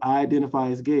 I identify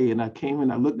as gay and I came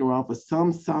and I looked around for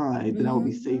some sign that I would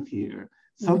be safe here.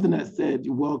 Something that said,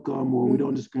 you're welcome, or we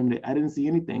don't discriminate. I didn't see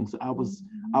anything. So I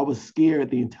was scared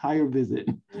the entire visit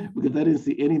because I didn't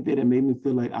see anything that made me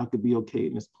feel like I could be okay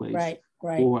in this place.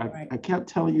 I kept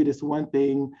telling you this one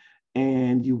thing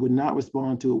and you would not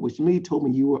respond to it, which told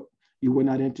me you were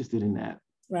not interested in that.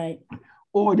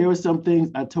 Or there were some things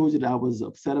I told you that I was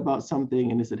upset about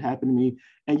something and this had happened to me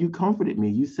and you comforted me.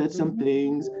 You said some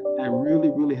things that really,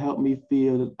 really helped me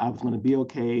feel that I was going to be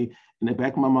okay. In the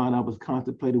back of my mind, I was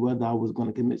contemplating whether I was going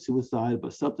to commit suicide,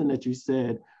 but something that you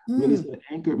said really sort of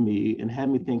anchored me and had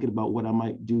me thinking about what I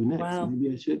might do next.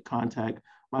 Maybe I should contact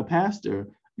my pastor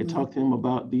and talk to him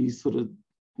about these sort of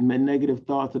negative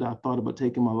thoughts that I thought about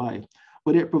taking my life.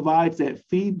 But it provides that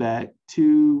feedback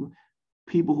to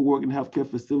people who work in healthcare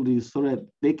facilities so that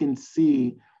they can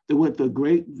see they went through a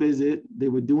great visit. They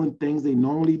were doing things they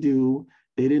normally do.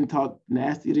 They didn't talk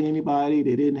nasty to anybody.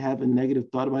 They didn't have a negative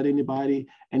thought about anybody.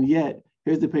 And yet,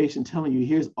 here's the patient telling you,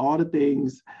 here's all the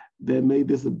things that made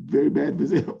this a very bad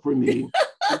visit for me.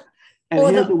 And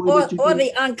or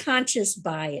the unconscious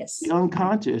bias. The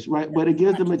unconscious, right? But it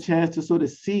gives them a chance to sort of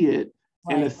see it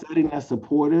in a setting that's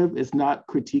supportive. It's not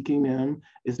critiquing them.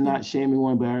 It's not shaming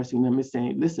or embarrassing them. It's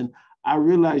saying, listen, I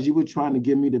realized you were trying to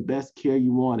give me the best care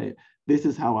you wanted. This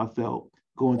is how I felt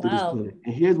going through this clinic.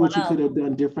 And here's what you could have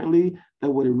done differently that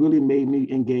would have really made me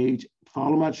engage,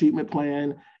 follow my treatment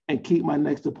plan, and keep my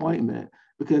next appointment.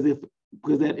 Because at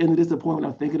the end of this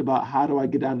appointment, I'm thinking about how do I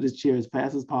get out of this chair as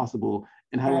fast as possible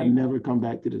and how do I never come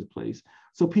back to this place.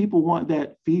 So people want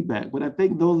that feedback. But I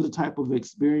think those are the type of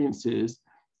experiences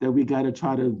that we got to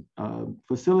try to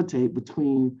facilitate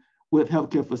with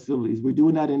healthcare facilities. We're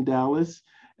doing that in Dallas,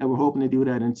 and we're hoping to do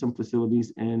that in some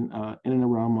facilities in and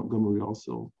around Montgomery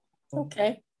also.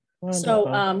 Okay.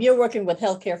 So you're working with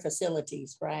healthcare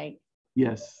facilities, right?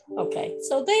 Yes. Okay.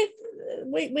 So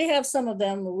we have some of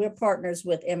them. We're partners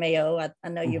with MAO. I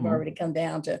know you've already come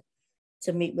down to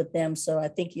to meet with them. So I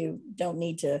think you don't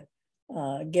need to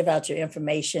give out your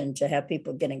information to have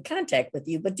people get in contact with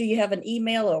you. But do you have an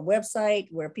email or website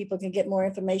where people can get more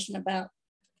information about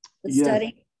the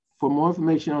study? For more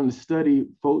information on the study,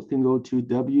 folks can go to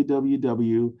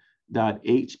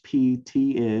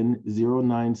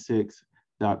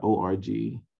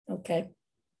www.hptn096.org. Okay.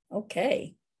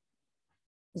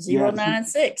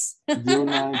 096.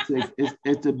 096.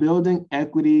 It's a building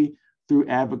equity through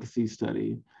advocacy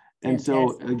study. And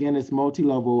Fantastic. so again, it's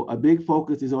multi-level. A big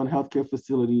focus is on healthcare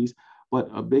facilities, but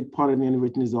a big part of the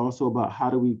intervention is also about how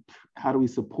do we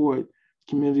support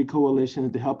community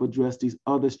coalitions to help address these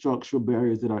other structural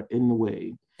barriers that are in the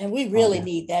way. And we really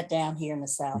need that down here in the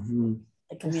South. Mm-hmm.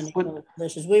 The community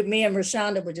coalitions. Me and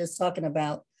Rashonda were just talking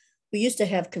about, we used to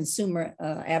have consumer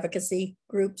advocacy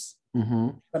groups,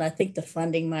 but I think the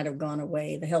funding might have gone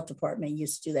away. The health department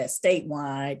used to do that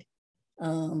statewide,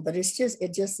 but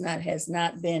it has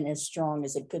not been as strong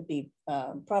as it could be,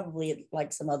 probably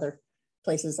like some other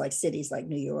places like cities like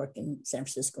New York and San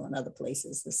Francisco and other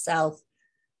places. The South,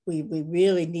 we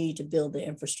really need to build the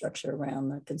infrastructure around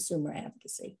the consumer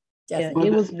advocacy. Definitely.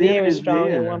 Yeah, it was very strong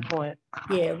at one point.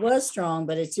 Yeah, it was strong,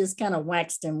 but it just kind of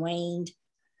waxed and waned.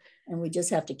 And we just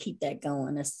have to keep that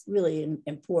going. That's really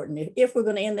important. If we're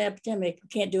going to end the epidemic, we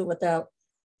can't do it without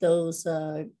those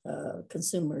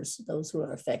consumers, those who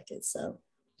are affected. So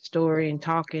story and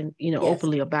talking,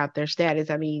 openly about their status.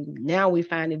 I mean, now we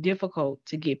find it difficult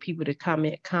to get people to come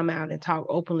out and talk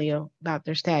openly about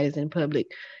their status in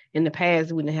public. In the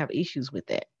past, we didn't have issues with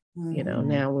that.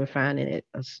 Now we're finding it,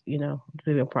 a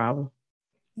big problem.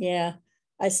 Yeah.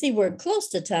 I see we're close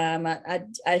to time.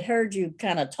 I heard you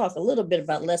kind of talk a little bit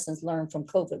about lessons learned from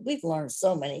COVID. We've learned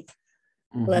so many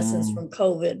lessons from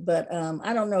COVID, but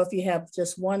I don't know if you have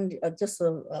just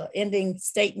a ending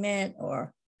statement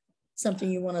or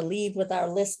something you want to leave with our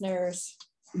listeners.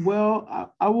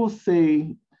 Well, I will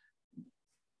say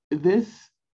this,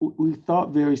 we thought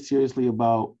very seriously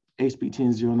about HB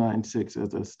 10096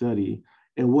 as a study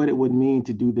and what it would mean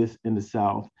to do this in the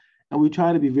South. And we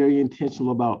try to be very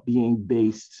intentional about being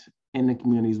based in the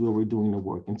communities where we're doing the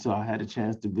work. And so I had a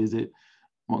chance to visit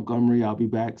Montgomery. I'll be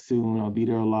back soon. I'll be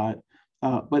there a lot.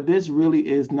 But this really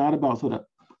is not about sort of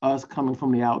us coming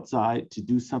from the outside to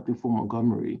do something for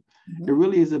Montgomery. It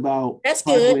really is about— That's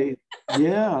good.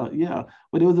 Yeah.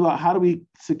 But it was about how do we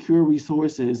secure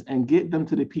resources and get them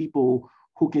to the people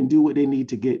who can do what they need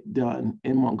to get done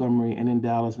in Montgomery and in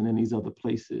Dallas and in these other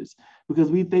places. Because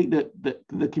we think that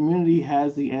the community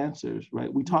has the answers,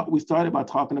 right? We started by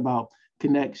talking about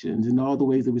connections and all the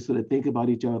ways that we sort of think about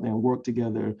each other and work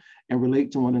together and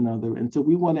relate to one another. And so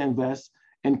we want to invest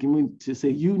in community to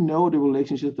say, the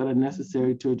relationships that are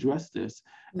necessary to address this.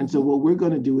 And so what we're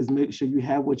going to do is make sure you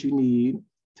have what you need,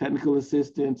 technical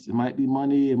assistance, it might be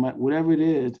money, whatever it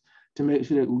is, to make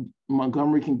sure that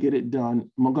Montgomery can get it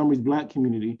done. Montgomery's Black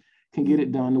community can get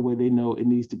it done the way they know it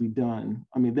needs to be done.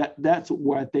 I mean, that's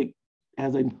where I think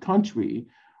as a country,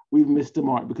 we've missed the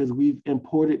mark because we've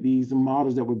imported these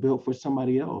models that were built for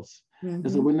somebody else.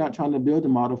 And so we're not trying to build a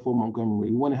model for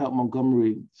Montgomery. We want to help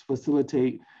Montgomery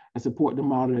facilitate and support the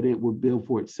model that it would build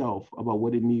for itself about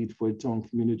what it needs for its own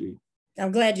community.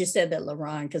 I'm glad you said that,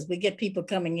 LaRon, because we get people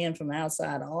coming in from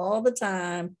outside all the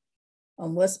time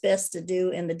on what's best to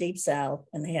do in the Deep South,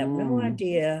 and they have no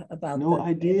idea about the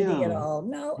community at all.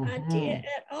 No idea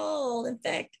at all. In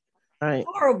fact,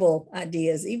 horrible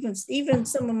ideas. Even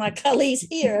some of my colleagues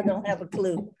here don't have a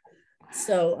clue.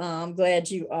 So I'm glad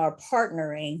you are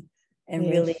partnering and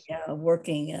really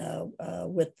working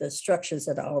with the structures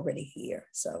that are already here.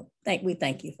 So we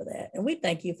thank you for that. And we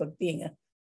thank you for being a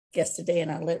guest today, and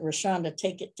I'll let Rashonda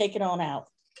take it on out.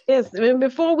 Yes, and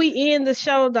before we end the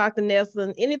show, Dr.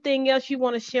 Nelson, anything else you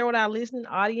want to share with our listening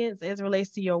audience as it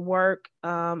relates to your work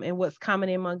and what's coming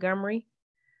in Montgomery?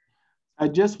 I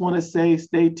just want to say,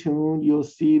 stay tuned. You'll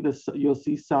see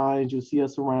signs. You'll see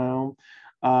us around.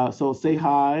 So say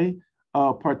hi.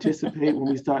 Participate when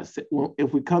we start.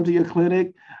 If we come to your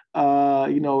clinic,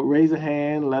 raise a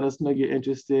hand. Let us know you're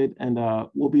interested, and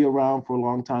we'll be around for a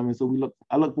long time. And so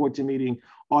I look forward to meeting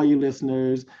all your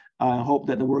listeners. I hope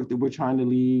that the work that we're trying to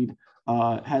lead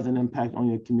has an impact on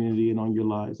your community and on your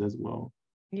lives as well.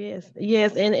 Yes,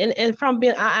 and from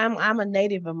being, I'm a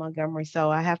native of Montgomery,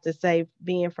 so I have to say,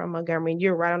 being from Montgomery,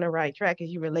 you're right on the right track if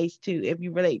you relate to,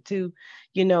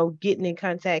 getting in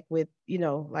contact with,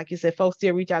 like you said, folks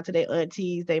still reach out to their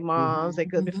aunties, their moms,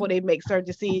 before they make certain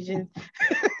decisions.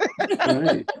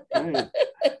 Right.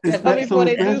 Before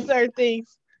they do certain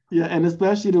things. Yeah, and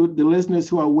especially the listeners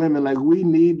who are women, like we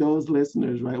need those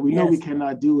listeners, right? We know we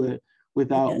cannot do it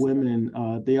without women.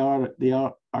 They are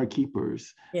our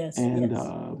keepers. Yes. And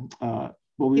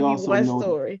but we also one know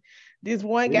story. This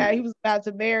one guy, he was about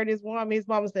to marry this woman. His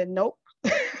mama said, nope.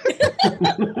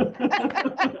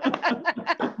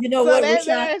 You know what, that Rashawn?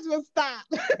 marriage will stop.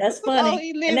 That's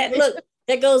funny. And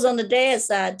that goes on the dad's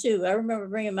side too. I remember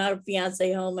bringing my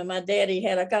fiance home, and my daddy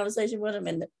had a conversation with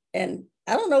him, and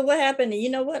I don't know what happened. And you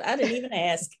know what? I didn't even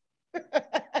ask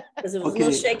because it was a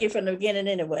little shaky from the beginning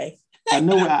anyway. I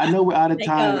know we're out of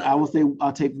time. I will say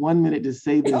I'll take 1 minute to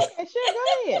say this. Okay, sure,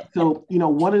 go ahead. So,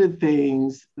 one of the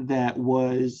things that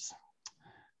was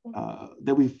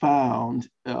that we found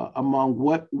among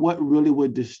what really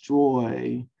would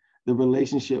destroy the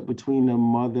relationship between the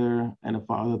mother and the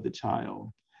father of the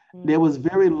child, there was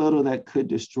very little that could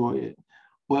destroy it,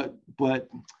 but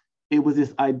it was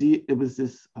this idea. It was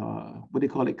this what they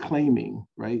call it, claiming,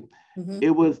 right? Mm-hmm.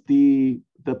 It was the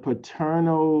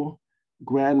paternal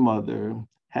grandmother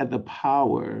had the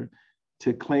power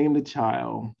to claim the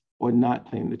child or not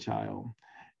claim the child.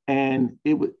 And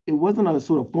it wasn't a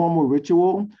sort of formal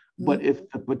ritual, mm-hmm. but if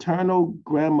the paternal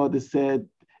grandmother said,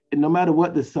 and no matter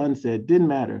what the son said, didn't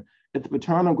matter. If the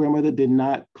paternal grandmother did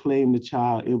not claim the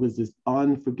child, it was this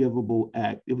unforgivable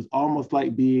act. It was almost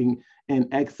like being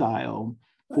in exile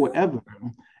forever.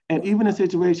 And even in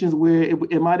situations where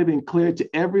it might have been clear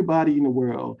to everybody in the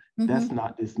world, mm-hmm. that's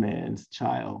not this man's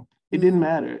child. It mm-hmm. didn't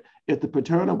matter. If the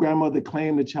paternal grandmother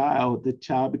claimed the child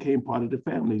became part of the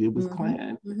family. It was mm-hmm.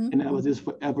 clan. Mm-hmm. And that was this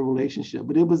forever relationship.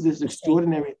 But it was this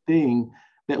extraordinary thing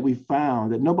that we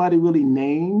found that nobody really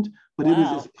named, but it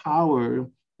was this power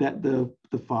that the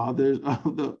fathers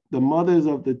of the mothers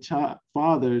of the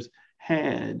fathers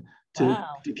had to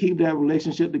keep that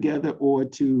relationship together or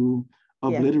to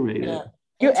obliterate it.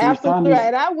 You're absolutely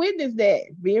right. I witnessed that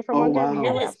being from Montgomery.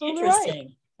 Wow. You're absolutely right.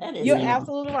 You're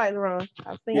absolutely right, LaRon.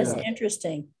 That's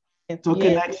interesting. So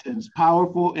connections,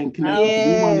 powerful and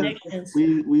connected.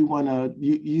 We want to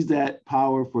use that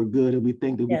power for good, and we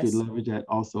think that we could leverage that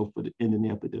also for ending the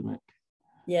epidemic.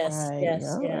 Yes,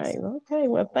 yes. Right. Okay.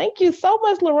 Well, thank you so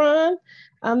much, LaRon.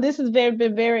 This has been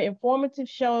very informative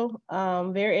show,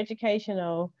 very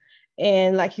educational.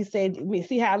 And like you said, we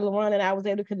see how LaRon and I was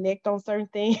able to connect on certain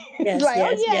things. Yes,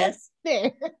 like, yes.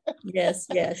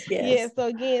 Yeah. So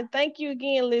again, thank you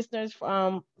again, listeners,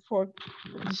 for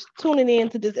tuning in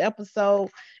to this episode.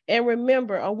 And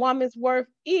remember, a woman's worth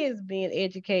is being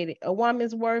educated. A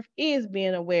woman's worth is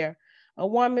being aware. A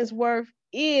woman's worth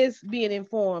is being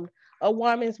informed. A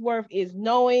woman's worth is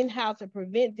knowing how to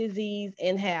prevent disease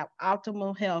and have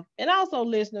optimal health. And also,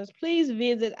 listeners, please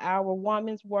visit our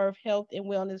Woman's Worth Health and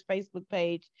Wellness Facebook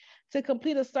page to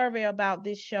complete a survey about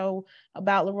this show,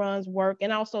 about LaRon's work,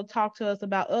 and also talk to us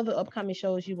about other upcoming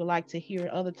shows you would like to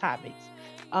hear, other topics.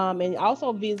 And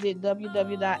also visit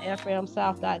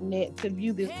www.fmsouth.net to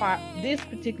view this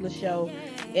particular show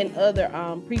and other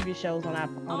previous shows on our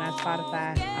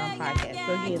Spotify podcast.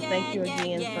 So again, thank you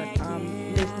again for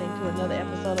listening to another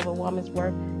episode of A Woman's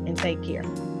Worth, and take care.